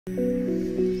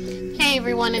Hey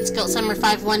everyone, it's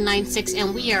GuiltSummer5196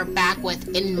 and we are back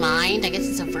with InMind. I guess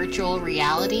it's a virtual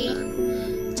reality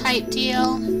type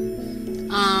deal.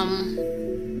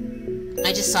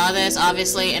 I just saw this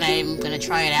obviously and I'm gonna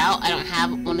try it out. I don't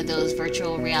have one of those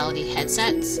virtual reality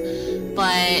headsets,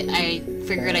 but I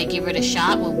figured I'd give it a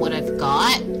shot with what I've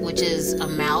got, which is a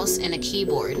mouse and a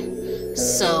keyboard.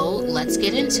 So let's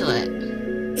get into it.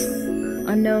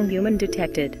 Unknown human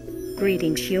detected.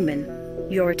 Greetings, human.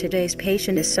 Your today's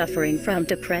patient is suffering from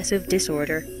depressive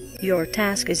disorder. Your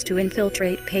task is to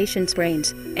infiltrate patient's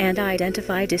brains and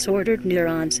identify disordered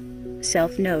neurons.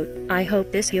 Self-note, I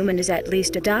hope this human is at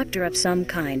least a doctor of some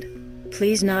kind.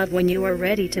 Please nod when you are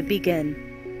ready to begin.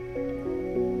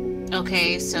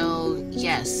 Okay, so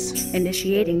yes.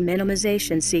 Initiating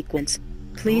minimization sequence.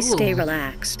 Please stay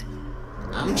relaxed.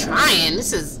 I'm trying.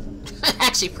 This is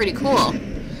actually pretty cool.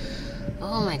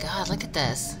 Oh my god, look at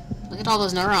this. Look at all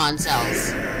those neuron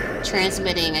cells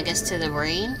transmitting, I guess, to the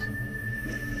brain.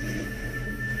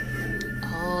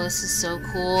 Oh, this is so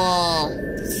cool.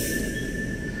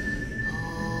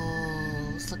 Oh,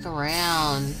 let's look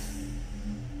around.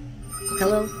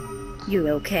 Hello? You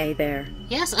okay there?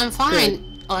 Yes, I'm fine. Good.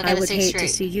 Oh, I I gotta would stay hate straight. to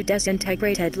see you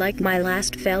disintegrated like my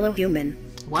last fellow human.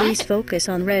 What? Please focus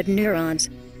on red neurons.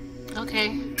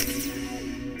 Okay.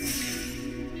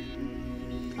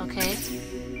 Okay.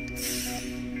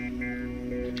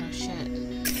 Oh shit.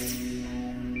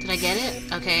 Did I get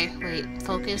it? Okay, wait.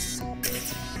 Focus.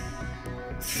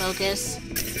 Focus.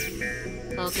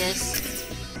 Focus.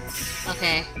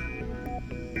 Okay.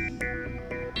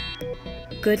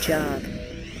 Good job.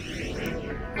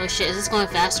 Oh shit, is this going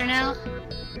faster now?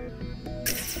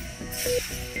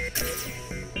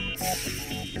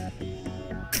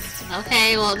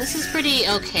 Okay, well this is pretty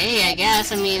okay, I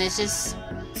guess. I mean, it's just...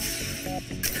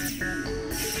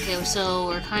 Okay, so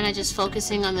we're kind of just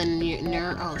focusing on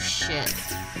the oh shit.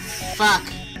 Fuck.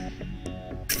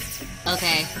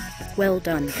 Okay. Well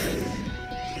done.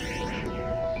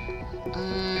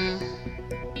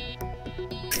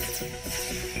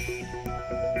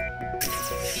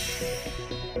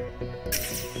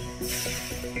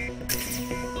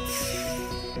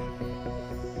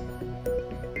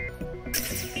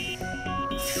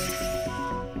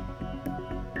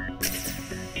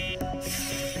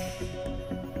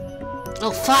 Oh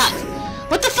fuck!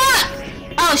 What the fuck?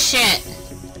 Oh shit!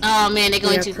 Oh man, they're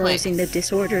going too quick. We are closing the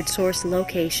disordered source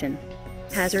location.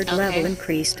 Hazard level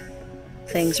increased.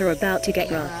 Things are about to get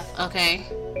rough. Okay.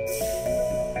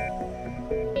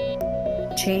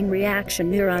 Chain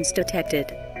reaction neurons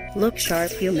detected. Look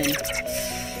sharp, human.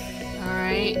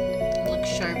 Alright. Look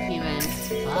sharp, human.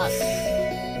 Fuck.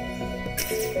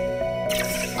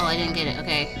 Oh, I didn't get it.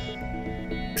 Okay.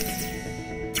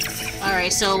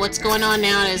 Alright, so what's going on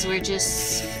now is we're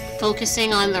just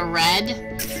focusing on the red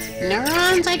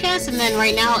neurons, I guess, and then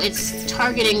right now it's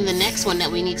targeting the next one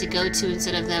that we need to go to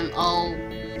instead of them all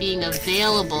being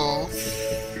available.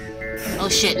 Oh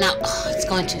shit, no. Oh, it's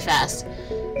going too fast.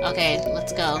 Okay,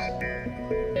 let's go.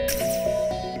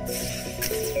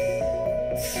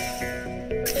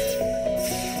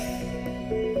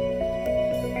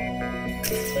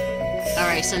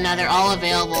 Alright, so now they're all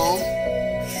available.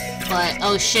 But,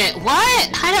 oh shit,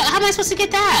 what? How am I supposed to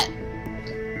get that?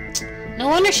 No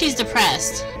wonder she's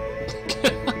depressed.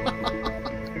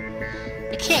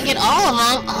 I can't get all of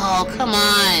them. Oh, come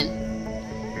on.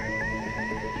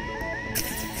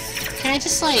 Can I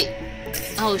just like...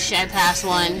 Oh shit, I passed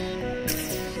one.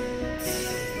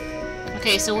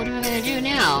 Okay, so what are we gonna do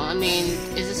now? I mean,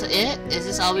 is this it? Is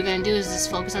this all we're gonna do? Is just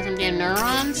focus on some damn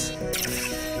neurons?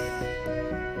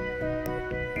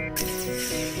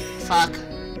 Fuck.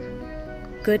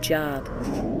 Good job.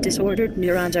 Disordered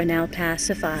neurons are now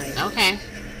pacified. Okay.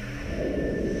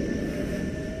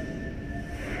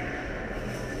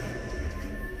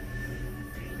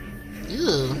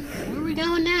 Ooh, where are we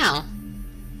going now?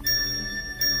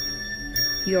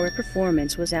 Your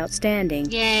performance was outstanding.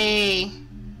 Yay!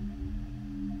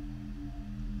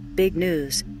 Big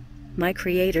news. My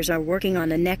creators are working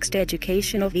on a next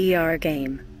educational VR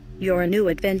game. Your new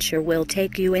adventure will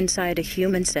take you inside a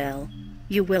human cell.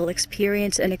 You will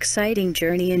experience an exciting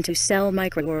journey into Cell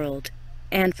Microworld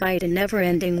and fight a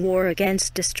never-ending war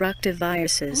against destructive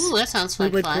viruses. Ooh, that sounds fun.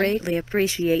 We would greatly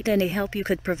appreciate any help you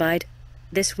could provide.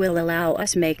 This will allow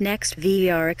us make next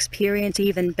VR experience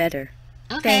even better.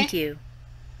 Okay. Thank you.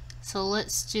 So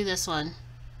let's do this one.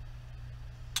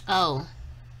 Oh.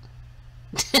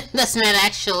 That's not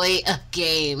actually a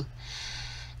game.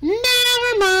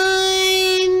 Never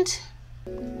mind.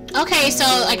 Okay, so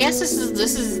I guess this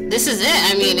is it.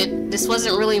 I mean, this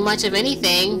wasn't really much of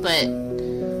anything, but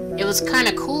it was kind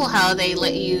of cool how they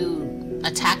let you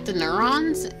attack the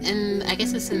neurons, and I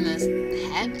guess it's in the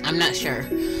head? I'm not sure.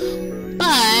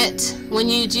 But when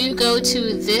you do go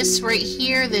to this right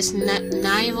here, this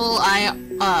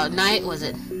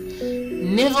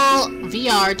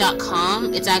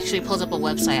NivelVR.com, it actually pulls up a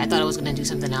website. I thought it was going to do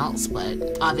something else,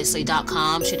 but obviously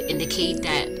 .com should indicate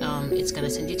that it's going to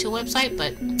send you to a website.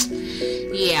 But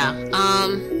yeah,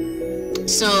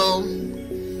 so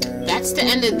that's the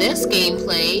end of this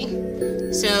gameplay.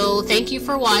 So thank you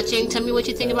for watching. Tell me what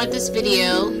you think about this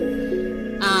video.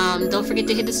 Don't forget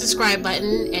to hit the subscribe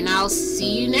button, and I'll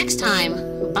see you next time.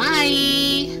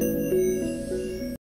 Bye!